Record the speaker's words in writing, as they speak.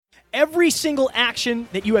Every single action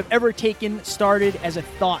that you have ever taken started as a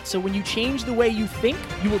thought. So when you change the way you think,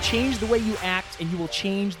 you will change the way you act, and you will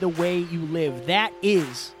change the way you live. That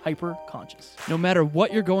is hyper-conscious. No matter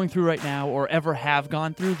what you're going through right now or ever have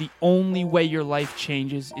gone through, the only way your life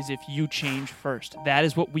changes is if you change first. That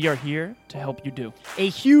is what we are here to help you do. A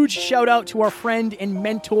huge shout out to our friend and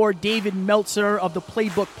mentor, David Meltzer of the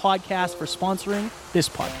Playbook Podcast, for sponsoring this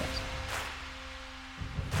podcast.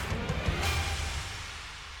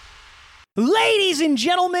 Ladies and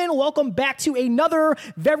gentlemen, welcome back to another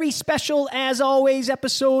very special, as always,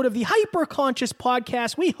 episode of the Hyper-Conscious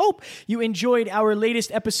Podcast. We hope you enjoyed our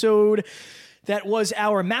latest episode that was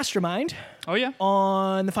our mastermind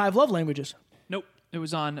on the 5 love languages. Nope. It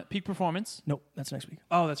was on peak performance. Nope, that's next week.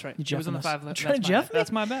 Oh, that's right. It was on the 5 love. Trying to Jeff me?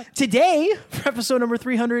 That's my bad. Today, for episode number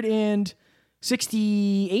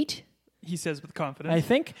 368, he says with confidence, I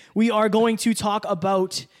think, we are going to talk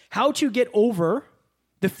about how to get over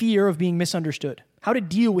the fear of being misunderstood. How to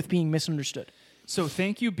deal with being misunderstood. So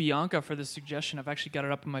thank you, Bianca, for the suggestion. I've actually got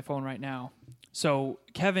it up on my phone right now. So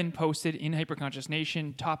Kevin posted in Hyperconscious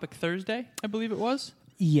Nation Topic Thursday, I believe it was.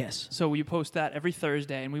 Yes. So we post that every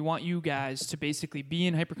Thursday, and we want you guys to basically be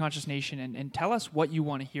in Hyperconscious Nation and tell us what you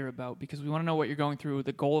want to hear about, because we want to know what you're going through.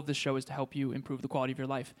 The goal of the show is to help you improve the quality of your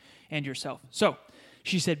life and yourself. So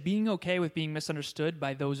she said, being okay with being misunderstood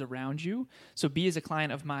by those around you. So B is a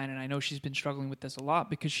client of mine, and I know she's been struggling with this a lot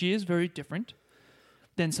because she is very different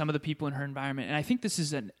than some of the people in her environment. And I think this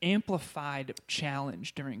is an amplified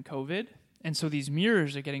challenge during COVID. And so these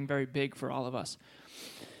mirrors are getting very big for all of us.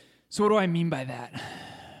 So what do I mean by that?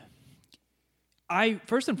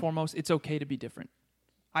 First and foremost, it's okay to be different.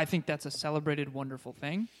 I think that's a celebrated, wonderful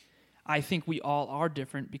thing. I think we all are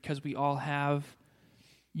different because we all have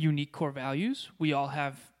unique core values. We all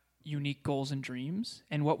have unique goals and dreams,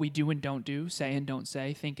 and what we do and don't do, say and don't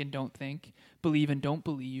say, think and don't think, believe and don't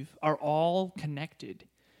believe, are all connected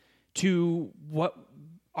to what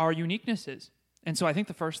our uniqueness is. And so I think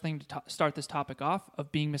the first thing to start this topic off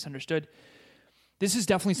of being misunderstood, this is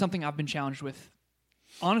definitely something I've been challenged with,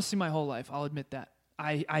 honestly, my whole life. I'll admit that.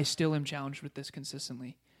 I still am challenged with this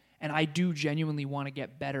consistently, and I do genuinely want to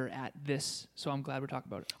get better at this, so I'm glad we're talking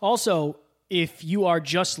about it. Also, if you are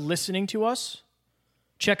just listening to us,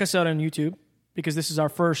 check us out on YouTube, because this is our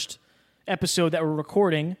first episode that we're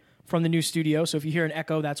recording from the new studio. So if you hear an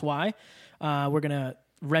echo, that's why. We're going to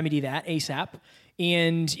remedy that ASAP.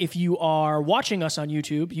 And if you are watching us on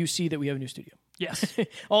YouTube, you see that we have a new studio. Yes.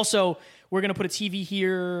 Also, we're going to put a TV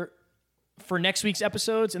here for next week's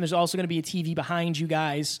episodes, and there's also going to be a TV behind you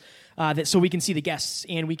guys so we can see the guests,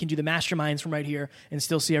 and we can do the masterminds from right here and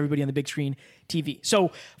still see everybody on the big screen TV.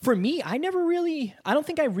 So for me, I don't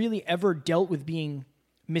think I really ever dealt with being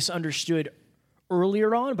misunderstood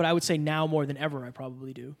earlier on, but I would say now more than ever I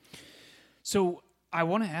probably do. So I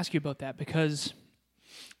want to ask you about that, because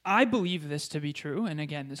I believe this to be true, and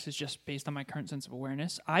again, this is just based on my current sense of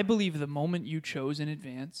awareness. I believe the moment you chose in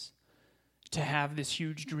advance to have this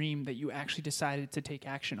huge dream that you actually decided to take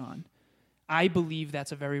action on, I believe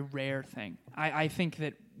that's a very rare thing. I think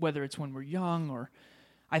that whether it's when we're young, or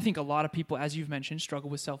I think a lot of people, as you've mentioned, struggle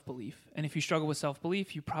with self-belief. And if you struggle with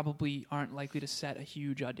self-belief, you probably aren't likely to set a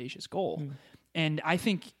huge, audacious goal. Mm. And I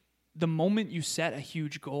think the moment you set a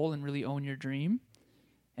huge goal and really own your dream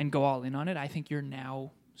and go all in on it, I think you're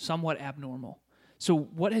now somewhat abnormal. So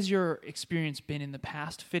what has your experience been in the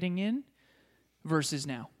past fitting in versus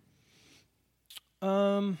now?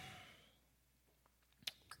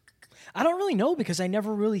 I don't really know, because I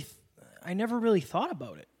never really thought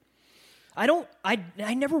about it.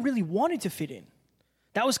 I never really wanted to fit in.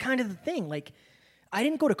 That was kind of the thing. Like, I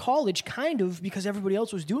didn't go to college kind of because everybody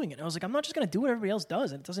else was doing it. I was like, I'm not just going to do what everybody else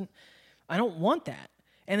does. I don't want that.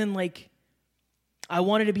 And then, like, I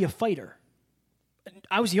wanted to be a fighter.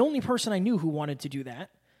 I was the only person I knew who wanted to do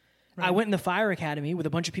that. Right. I went in the fire academy with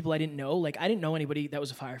a bunch of people I didn't know. Like, I didn't know anybody that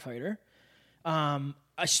was a firefighter.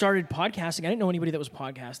 I started podcasting. I didn't know anybody that was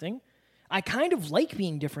podcasting. I kind of like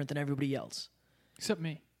being different than everybody else. Except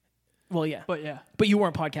me. Well, yeah. But yeah. But you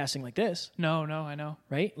weren't podcasting like this. No, I know.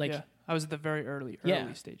 Right? Like, yeah. I was at the very early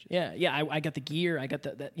stages. Yeah. I got the gear. I got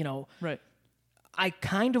that, Right. I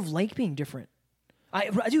kind of like being different.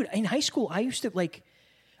 Dude, in high school, I used to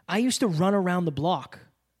run around the block,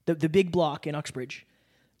 the big block in Uxbridge,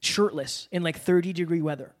 shirtless in like 30-degree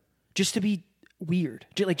weather, just to be weird.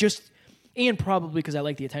 And probably because I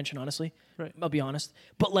like the attention, honestly. Right. I'll be honest.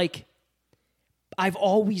 But, like, I've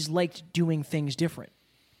always liked doing things different.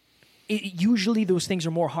 Usually those things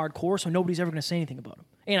are more hardcore, so nobody's ever going to say anything about them.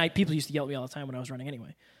 And people used to yell at me all the time when I was running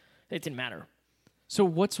anyway. It didn't matter. So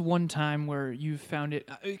what's one time where you found it?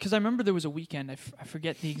 Because I remember there was a weekend. I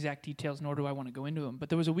forget the exact details, nor do I want to go into them. But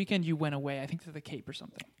there was a weekend you went away, I think to the Cape or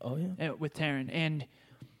something. Oh, yeah. With Taryn. And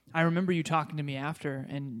I remember you talking to me after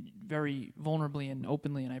and very vulnerably and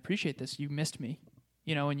openly, and I appreciate this. You missed me,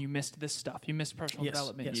 and you missed this stuff. You missed personal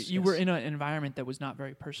development. You were in an environment that was not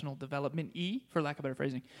very personal development-y, for lack of better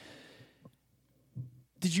phrasing.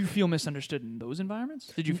 Did you feel misunderstood in those environments?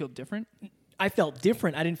 Did you feel different? I felt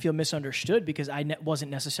different. I didn't feel misunderstood because I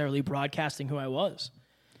wasn't necessarily broadcasting who I was.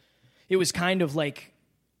 It was kind of like,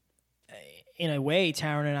 in a way,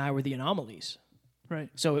 Taryn and I were the anomalies. Right.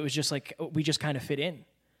 So it was just like, we just kind of fit in.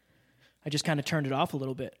 I just kind of turned it off a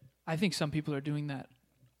little bit. I think some people are doing that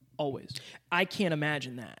always. I can't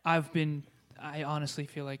imagine that. I honestly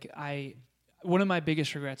feel like one of my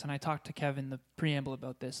biggest regrets, and I talked to Kevin the preamble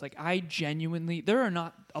about this, like I genuinely, there are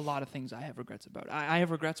not a lot of things I have regrets about. I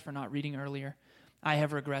have regrets for not reading earlier. I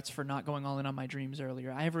have regrets for not going all in on my dreams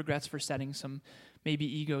earlier. I have regrets for setting some maybe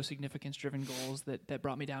ego significance driven goals that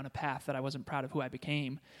brought me down a path that I wasn't proud of who I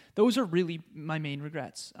became. Those are really my main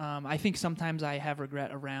regrets. I think sometimes I have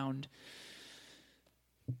regret around,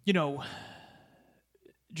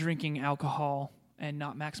 drinking alcohol and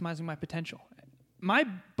not maximizing my potential.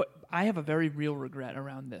 But I have a very real regret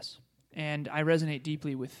around this, and I resonate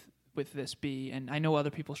deeply with this, B, and I know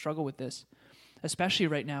other people struggle with this, especially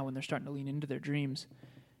right now when they're starting to lean into their dreams.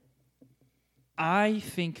 I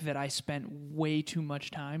think that I spent way too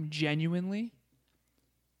much time genuinely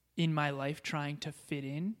in my life trying to fit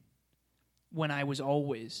in when I was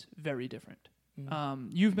always very different.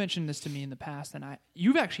 You've mentioned this to me in the past, and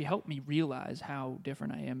you've actually helped me realize how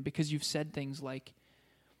different I am because you've said things like,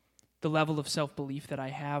 the level of self-belief that I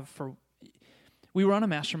have we were on a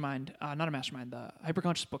mastermind, the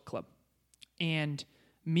Hyperconscious Book Club. And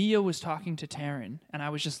Mia was talking to Taryn, and I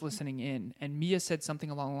was just listening in. And Mia said something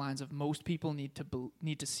along the lines of, most people need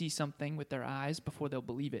to see something with their eyes before they'll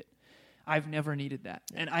believe it. I've never needed that.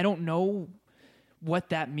 And I don't know what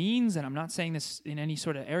that means, and I'm not saying this in any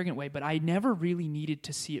sort of arrogant way, but I never really needed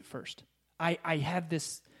to see it first. I had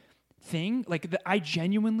this thing, I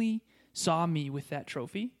genuinely saw me with that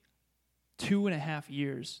trophy 2.5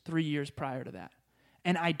 years, 3 years prior to that.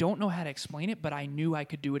 And I don't know how to explain it, but I knew I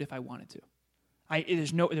could do it if I wanted to.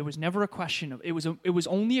 There was never a question of, it was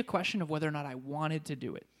only a question of whether or not I wanted to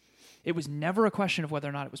do it. It was never a question of whether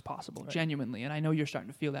or not it was possible, right. Genuinely. And I know you're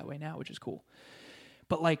starting to feel that way now, which is cool.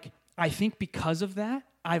 But I think because of that,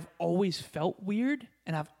 I've always felt weird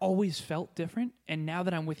and I've always felt different. And now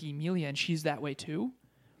that I'm with Emilia and she's that way too,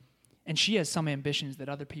 and she has some ambitions that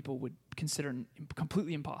other people would consider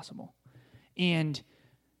completely impossible. And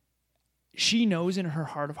she knows in her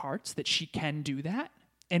heart of hearts that she can do that.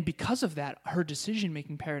 And because of that, her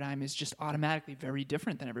decision-making paradigm is just automatically very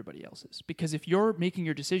different than everybody else's. Because if you're making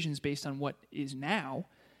your decisions based on what is now,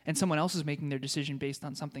 and someone else is making their decision based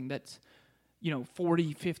on something that's,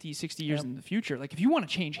 40, 50, 60 years in the future, if you want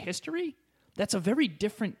to change history, that's a very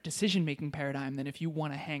different decision-making paradigm than if you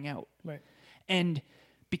want to hang out. Right. And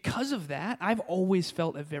because of that, I've always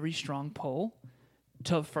felt a very strong pull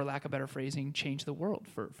to, for lack of better phrasing, change the world,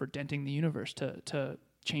 for denting the universe, to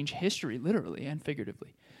change history literally and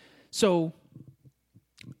figuratively. So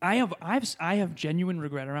I have genuine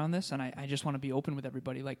regret around this, and I just want to be open with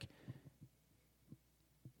everybody.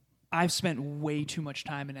 I've spent way too much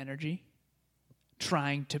time and energy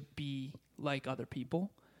trying to be like other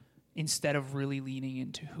people instead of really leaning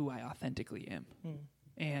into who I authentically am.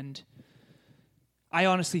 And I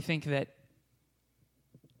honestly think that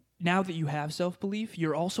now that you have self-belief,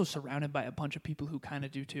 you're also surrounded by a bunch of people who kind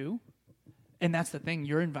of do too. And that's the thing.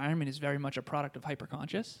 Your environment is very much a product of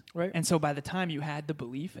hyperconscious. Right. And so by the time you had the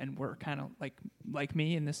belief and were kind of like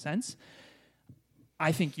me in this sense,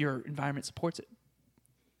 I think your environment supports it.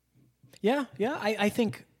 Yeah. I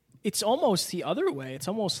think it's almost the other way. It's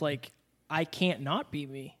almost like I can't not be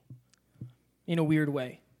me in a weird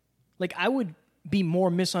way. I would be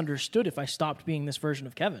more misunderstood if I stopped being this version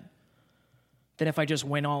of Kevin than if I just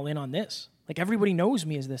went all in on this. Everybody knows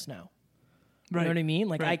me as this now. Right. You know what I mean?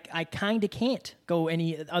 Right. I kind of can't go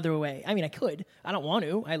any other way. I mean, I could. I don't want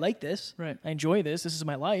to. I like this. Right. I enjoy this. This is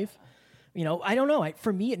my life. I don't know.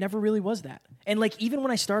 For me, it never really was that. And even when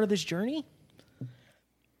I started this journey,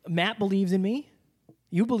 Matt believed in me.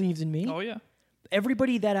 You believed in me. Oh yeah.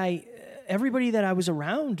 Everybody that I was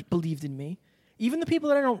around believed in me. Even the people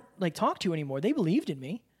that I don't talk to anymore, they believed in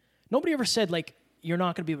me. Nobody ever said you're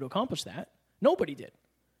not going to be able to accomplish that. Nobody did.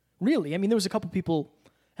 Really. I mean, there was a couple people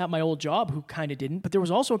at my old job who kind of didn't, but there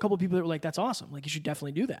was also a couple people that were like, that's awesome. You should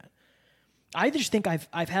definitely do that. I just think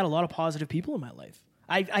I've had a lot of positive people in my life.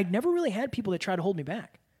 I've never really had people that try to hold me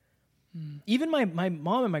back. Even my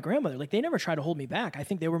mom and my grandmother, like, they never tried to hold me back. I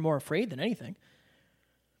think they were more afraid than anything.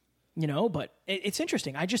 But it's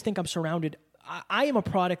interesting. I just think I'm surrounded. I am a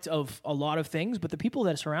product of a lot of things, but the people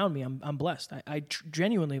that surround me, I'm blessed. I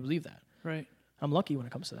genuinely believe that. Right. I'm lucky when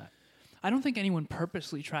it comes to that. I don't think anyone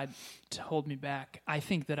purposely tried to hold me back. I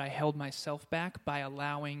think that I held myself back by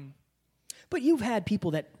allowing... But you've had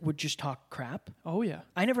people that would just talk crap. Oh, yeah.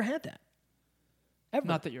 I never had that. Ever.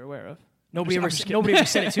 Not that you're aware of. Nobody ever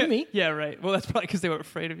said it to me. Yeah, right. Well, that's probably because they were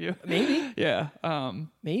afraid of you. Maybe. Yeah.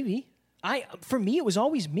 Maybe. For me, it was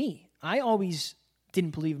always me. I always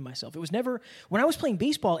didn't believe in myself. It was never... When I was playing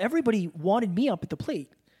baseball, everybody wanted me up at the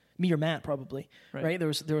plate. Me or Matt, probably. Right?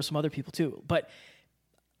 There were some other people, too. But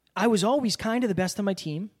I was always kind of the best on my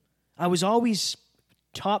team. I was always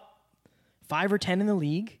top 5 or 10 in the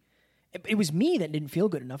league. It was me that didn't feel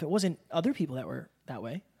good enough. It wasn't other people that were that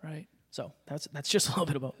way. Right. So that's just a little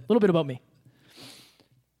bit about me.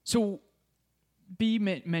 So, B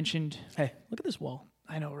mentioned... Hey, look at this wall.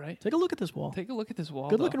 I know, right? Take a look at this wall. Take a look at this wall.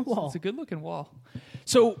 Good-looking wall. It's a good-looking wall.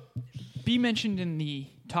 So, B mentioned in the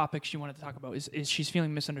topic she wanted to talk about is she's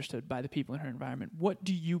feeling misunderstood by the people in her environment. What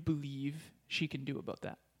do you believe she can do about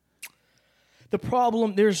that? The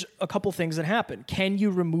problem, there's a couple things that happen. Can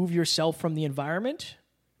you remove yourself from the environment?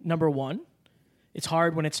 Number one. It's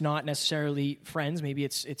hard when it's not necessarily friends. Maybe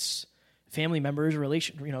it's family members,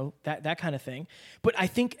 that kind of thing. But I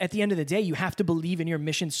think at the end of the day, you have to believe in your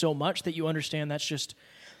mission so much that you understand that's just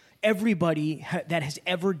everybody that has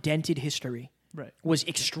ever dented history was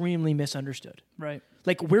extremely misunderstood. Right.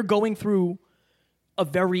 Like, we're going through a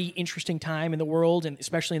very interesting time in the world, and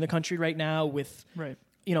especially in the country right now with,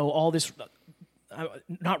 all this,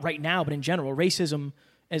 not right now, but in general, racism,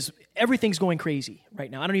 as everything's going crazy right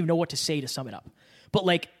now. I don't even know what to say to sum it up. But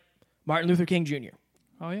like Martin Luther King Jr.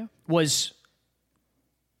 Oh, yeah. was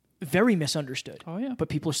very misunderstood. Oh, yeah. But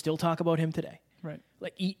people still talk about him today. Right.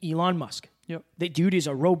 Like Elon Musk. Yep. That dude is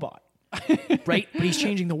a robot, right? But he's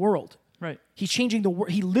changing the world. Right. He's changing the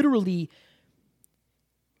world. He literally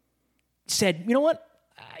said, you know what?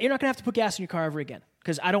 You're not going to have to put gas in your car ever again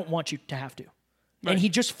because I don't want you to have to. Right. And he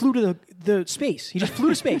just flew to the space. He just flew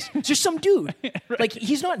to space. It's just some dude. Right. Like,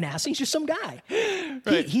 he's not NASA. He's just some guy.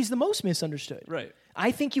 Right. He's the most misunderstood. Right.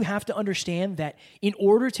 I think you have to understand that in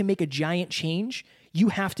order to make a giant change, you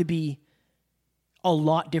have to be a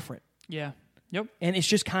lot different. Yeah. Yep. And it's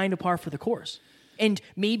just kind of par for the course. And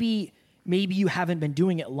maybe you haven't been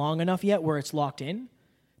doing it long enough yet where it's locked in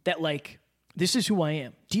that, like, this is who I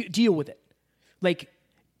am. Deal with it. Like,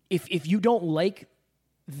 if you don't like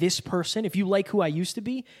this person, if you like who I used to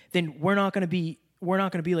be, then we're not going to be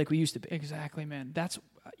like we used to be. Exactly, man. That's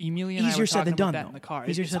Emilia and easier I were said talking than about done, that in the car.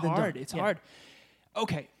 Easier it's said than hard. done. It's hard.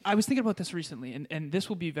 Okay, I was thinking about this recently, and this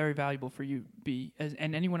will be very valuable for you, B,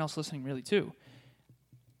 and anyone else listening, really, too.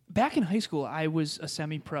 Back in high school, I was a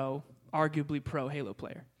semi-pro, arguably pro Halo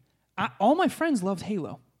player. All my friends loved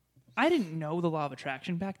Halo. I didn't know the law of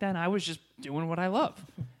attraction back then. I was just doing what I love.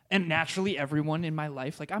 And naturally, everyone in my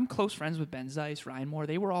life, like, I'm close friends with Ben Zeiss, Ryan Moore,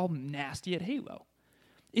 they were all nasty at Halo.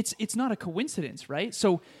 It's not a coincidence, right?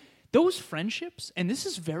 So those friendships, and this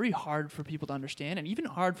is very hard for people to understand and even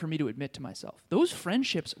hard for me to admit to myself, those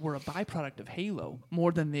friendships were a byproduct of Halo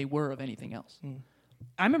more than they were of anything else.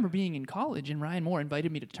 I remember being in college and Ryan Moore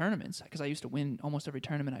invited me to tournaments because I used to win almost every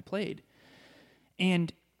tournament I played.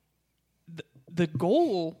 And the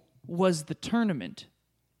goal was the tournament.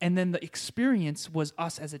 And then the experience was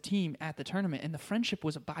us as a team at the tournament, and the friendship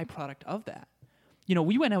was a byproduct of that.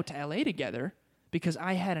 We went out to LA together because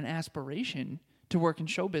I had an aspiration to work in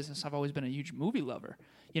show business. I've always been a huge movie lover.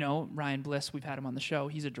 Ryan Bliss, we've had him on the show.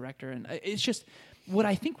 He's a director, and it's just what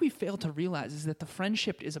I think we fail to realize is that the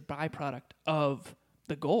friendship is a byproduct of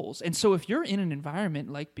the goals. And so if you're in an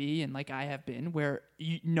environment like B and like I have been where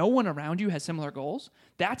no one around you has similar goals,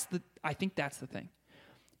 I think that's the thing.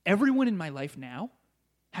 Everyone in my life now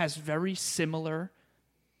has very similar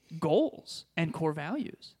goals and core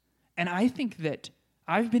values. And I think that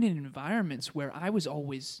I've been in environments where I was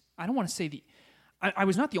always, I don't want to say I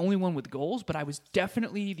was not the only one with goals, but I was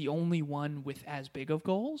definitely the only one with as big of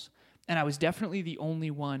goals. And I was definitely the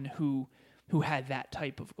only one who had that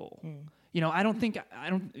type of goal.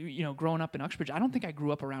 Growing up in Uxbridge, I don't think I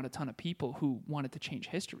grew up around a ton of people who wanted to change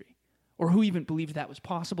history, or who even believed that was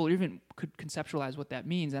possible, or even could conceptualize what that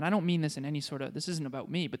means. And I don't mean this in any sort of, this isn't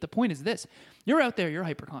about me, but the point is this. You're out there, you're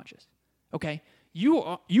hyper-conscious, okay?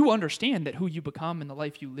 You understand that who you become and the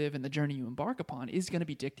life you live and the journey you embark upon is going to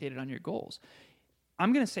be dictated on your goals.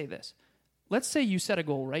 I'm going to say this. Let's say you set a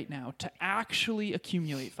goal right now to actually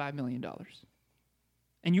accumulate $5 million.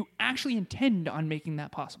 And you actually intend on making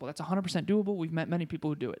that possible. That's 100% doable. We've met many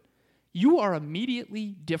people who do it. You are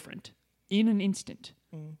immediately different in an instant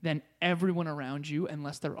than everyone around you,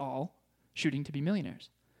 unless they're all shooting to be millionaires.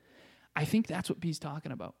 I think that's what B's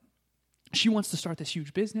talking about. She wants to start this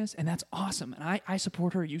huge business, and that's awesome. And I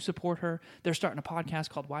support her. You support her. They're starting a podcast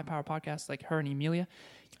called Y Power Podcast, like her and Emilia.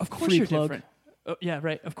 Of course Free you're plug. different. Yeah,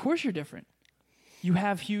 right. Of course you're different. You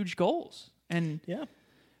have huge goals. And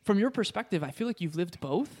from your perspective, I feel like you've lived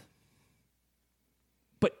both.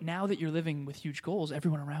 But now that you're living with huge goals,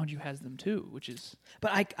 everyone around you has them too, which is...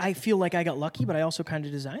 But I feel like I got lucky, but I also kind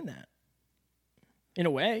of designed that. In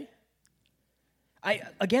a way.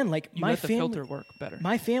 Again, like you my let the family, filter work better.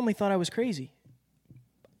 My family thought I was crazy.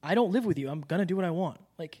 I don't live with you. I'm gonna do what I want.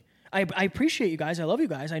 Like I appreciate you guys. I love you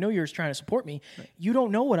guys. I know you're trying to support me. Right. You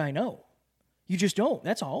don't know what I know. You just don't.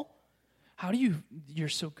 That's all. How do you're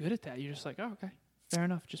so good at that? You're just like, oh, okay, fair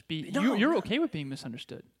enough. Just be. No, you're okay with being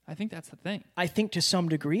misunderstood. I think that's the thing. I think to some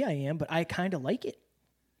degree I am, but I kind of like it,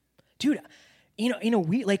 dude. In a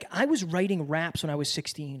week, like I was writing raps when I was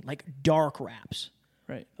 16, like dark raps.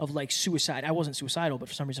 Right. Of like suicide. I wasn't suicidal, but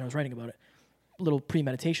for some reason I was writing about it. A little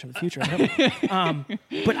premeditation of the future.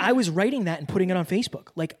 But I was writing that and putting it on Facebook,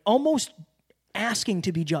 like almost asking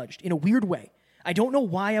to be judged in a weird way. I don't know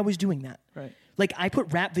why I was doing that. Right. Like I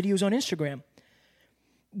put rap videos on Instagram.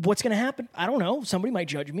 What's going to happen? I don't know. Somebody might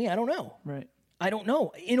judge me. I don't know. Right. I don't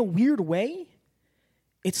know. In a weird way,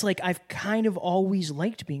 it's like I've kind of always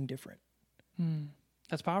liked being different.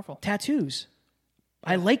 That's powerful. Tattoos.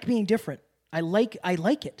 Yeah. I like being different. I like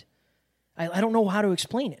it. I don't know how to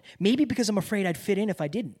explain it. Maybe because I'm afraid I'd fit in if I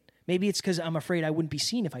didn't. Maybe it's because I'm afraid I wouldn't be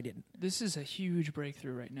seen if I didn't. This is a huge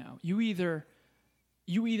breakthrough right now. You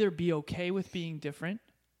either be okay with being different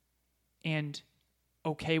and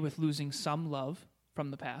okay with losing some love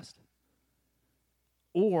from the past,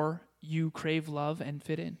 or you crave love and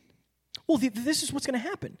fit in. Well, this is what's going to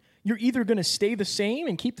happen. You're either going to stay the same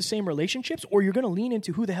and keep the same relationships, or you're going to lean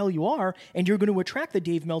into who the hell you are, and you're going to attract the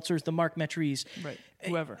Dave Meltzers, the Mark Metries, right?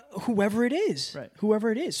 Whoever it is, right?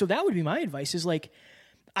 Whoever it is. So that would be my advice. Is like,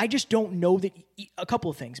 I just don't know that. A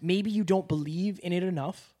couple of things. Maybe you don't believe in it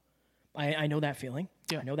enough. I know that feeling.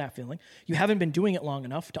 Yeah. I know that feeling. You haven't been doing it long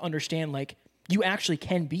enough to understand like you actually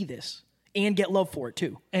can be this and get love for it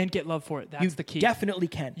too. And get love for it. That's the key. Definitely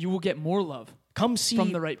can. You will get more love. Come see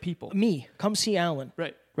from the right people. Come see Alan.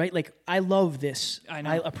 Right. Right? Like, I love this. I know.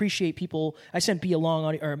 I appreciate people. I sent B a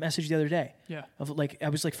a message the other day. Yeah. Of like, I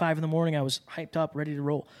was like 5 a.m. I was hyped up, ready to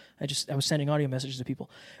roll. I was sending audio messages to people.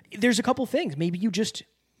 There's a couple things. Maybe you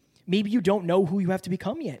don't know who you have to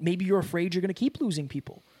become yet. Maybe you're afraid you're going to keep losing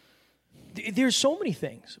people. There's so many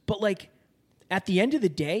things. But like, at the end of the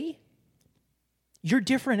day, you're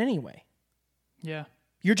different anyway. Yeah.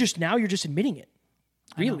 You're just admitting it.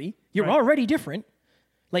 Really. You're right. already different.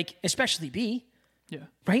 Like, especially B. Yeah.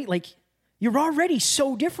 Right? Like, you're already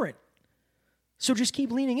so different. So just keep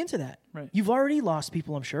leaning into that. Right. You've already lost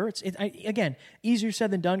people, I'm sure. Again, easier said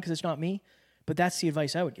than done because it's not me, but that's the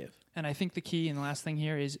advice I would give. And I think the key and the last thing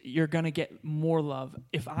here is you're going to get more love.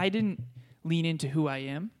 If I didn't lean into who I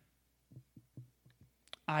am,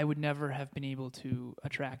 I would never have been able to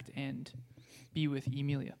attract and be with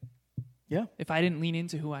Emilia. Yeah. If I didn't lean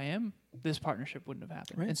into who I am, this partnership wouldn't have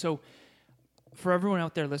happened. Right. And so for everyone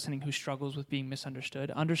out there listening who struggles with being misunderstood,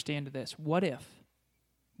 understand this. What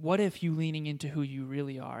if you leaning into who you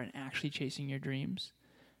really are and actually chasing your dreams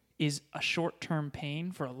is a short-term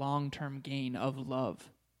pain for a long-term gain of love?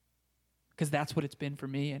 Because that's what it's been for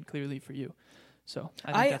me and clearly for you. So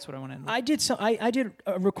I think that's what I want to end with.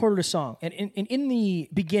 I recorded a song, and in the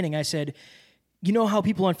beginning I said, you know how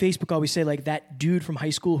people on Facebook always say like that dude from high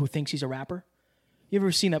school who thinks he's a rapper? You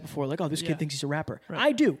ever seen that before? Like, oh, this kid thinks he's a rapper. Right.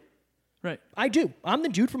 I do. Right. I do. I'm the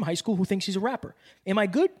dude from high school who thinks he's a rapper. Am I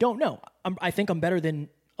good? Don't know. I think I'm better than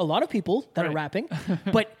a lot of people that are rapping.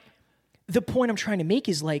 But the point I'm trying to make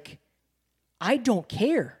is like, I don't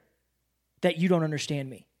care that you don't understand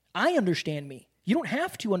me. I understand me. You don't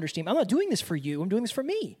have to understand me. I'm not doing this for you. I'm doing this for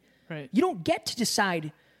me. Right. You don't get to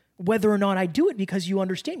decide whether or not I do it because you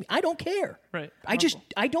understand me. I don't care. Right.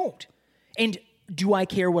 I don't. And do I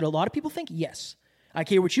care what a lot of people think? Yes. I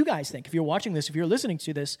care what you guys think. If you're watching this, if you're listening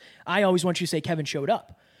to this, I always want you to say Kevin showed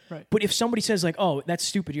up. Right. But if somebody says like, oh, that's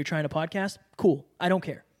stupid, you're trying to podcast, cool. I don't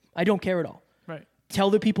care. I don't care at all. Right. Tell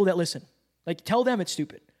the people that listen. Like, tell them it's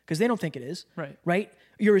stupid because they don't think it is. Right. Right?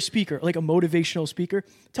 You're a speaker, like a motivational speaker.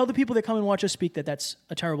 Tell the people that come and watch us speak that that's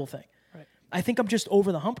a terrible thing. Right. I think I'm just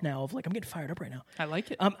over the hump now of like, I'm getting fired up right now. I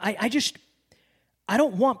like it. I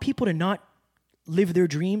don't want people to not live their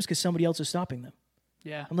dreams because somebody else is stopping them.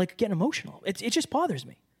 Yeah. I'm like getting emotional. It just bothers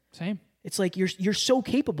me. Same. It's like you're so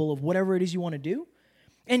capable of whatever it is you want to do.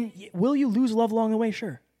 And will you lose love along the way?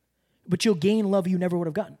 Sure. But you'll gain love you never would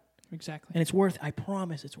have gotten. Exactly. And it's worth, I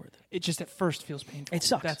promise it's worth it. It just at first feels painful. It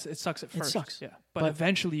sucks. It sucks at It first. sucks. Yeah. But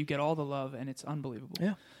eventually you get all the love and it's unbelievable.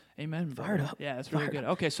 Yeah. Amen. Brother. Fired up. Yeah, that's really Fired good.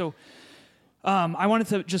 up. Okay, so I wanted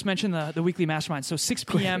to just mention the weekly mastermind. So 6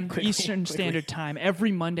 p.m. Eastern Standard Time,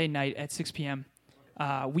 every Monday night at 6 p.m.,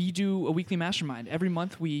 we do a weekly mastermind. Every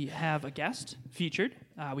month we have a guest featured.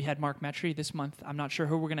 We had Mark Metry this month. I'm not sure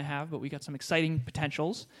who we're going to have, but we got some exciting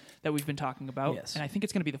potentials that we've been talking about. Yes. And I think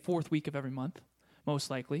it's going to be the fourth week of every month,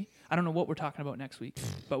 most likely. I don't know what we're talking about next week,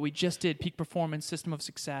 but we just did peak performance, system of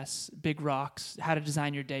success, big rocks, how to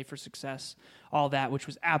design your day for success, all that, which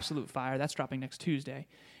was absolute fire. That's dropping next Tuesday.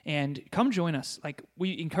 And come join us. Like,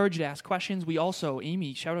 we encourage you to ask questions. We also,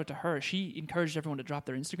 Amy, shout out to her. She encouraged everyone to drop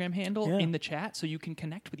their Instagram handle in the chat so you can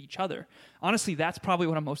connect with each other. Honestly, that's probably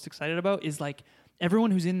what I'm most excited about is like everyone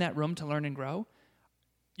who's in that room to learn and grow,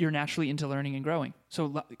 you're naturally into learning and growing.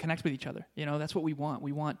 So connect with each other. You know, that's what we want.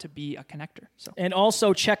 We want to be a connector. So. And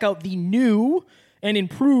also check out the new and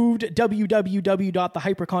improved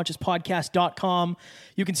www.thehyperconsciouspodcast.com.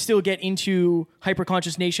 You can still get into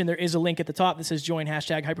Hyperconscious Nation. There is a link at the top that says join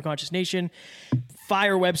 #Hyperconscious Nation.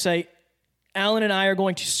 Fire website. Alan and I are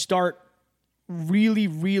going to start really,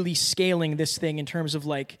 really scaling this thing in terms of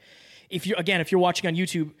like, if you're watching on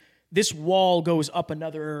YouTube, this wall goes up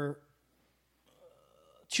another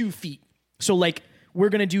 2 feet. So like, we're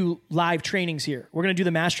going to do live trainings here. We're going to do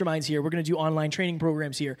the masterminds here. We're going to do online training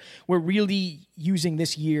programs here. We're really using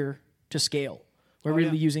this year to scale. We're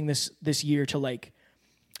really using this year to like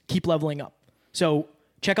keep leveling up. So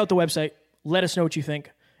check out the website. Let us know what you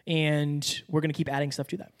think. And we're going to keep adding stuff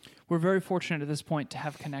to that. We're very fortunate at this point to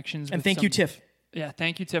have connections. And thank you, Tiff. Yeah,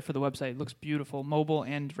 thank you, Tiff, for the website. It looks beautiful, mobile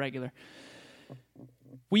and regular.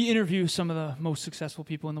 We interview some of the most successful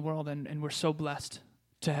people in the world, and we're so blessed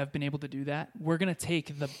to have been able to do that. We're going to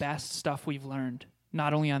take the best stuff we've learned,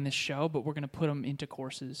 not only on this show, but we're going to put them into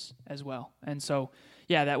courses as well. And so,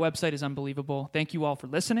 yeah, that website is unbelievable. Thank you all for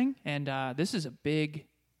listening. And this is a big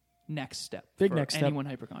next step for anyone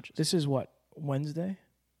hyperconscious. This is what, Wednesday?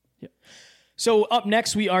 Yep. So up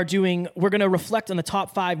next, we're going to reflect on the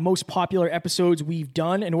top 5 most popular episodes we've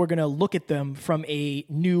done, and we're going to look at them from a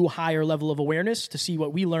new, higher level of awareness to see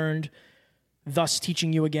what we learned, thus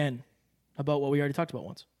teaching you again about what we already talked about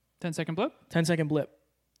once. 10-second blip? 10-second blip.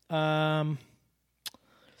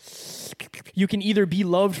 You can either be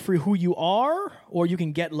loved for who you are, or you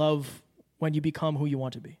can get love when you become who you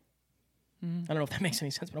want to be. I don't know if that makes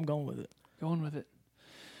any sense, but I'm going with it. Going with it.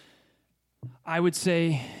 I would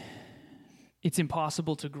say it's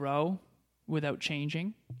impossible to grow without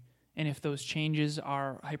changing. And if those changes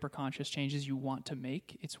are hyperconscious changes you want to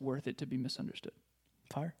make, it's worth it to be misunderstood.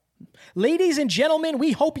 Fire. Ladies and gentlemen,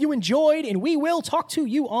 we hope you enjoyed, and we will talk to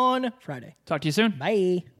you on Friday. Talk to you soon.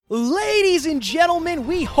 Bye. Ladies and gentlemen,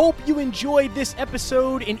 we hope you enjoyed this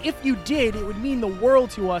episode, and if you did, it would mean the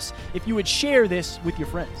world to us if you would share this with your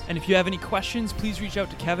friends. And if you have any questions, please reach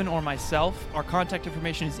out to Kevin or myself. Our contact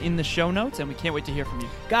information is in the show notes, and we can't wait to hear from you.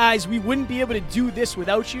 Guys, we wouldn't be able to do this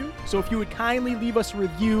without you, so if you would kindly leave us a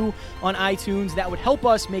review on iTunes, that would help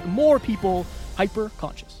us make more people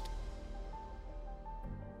hyper-conscious.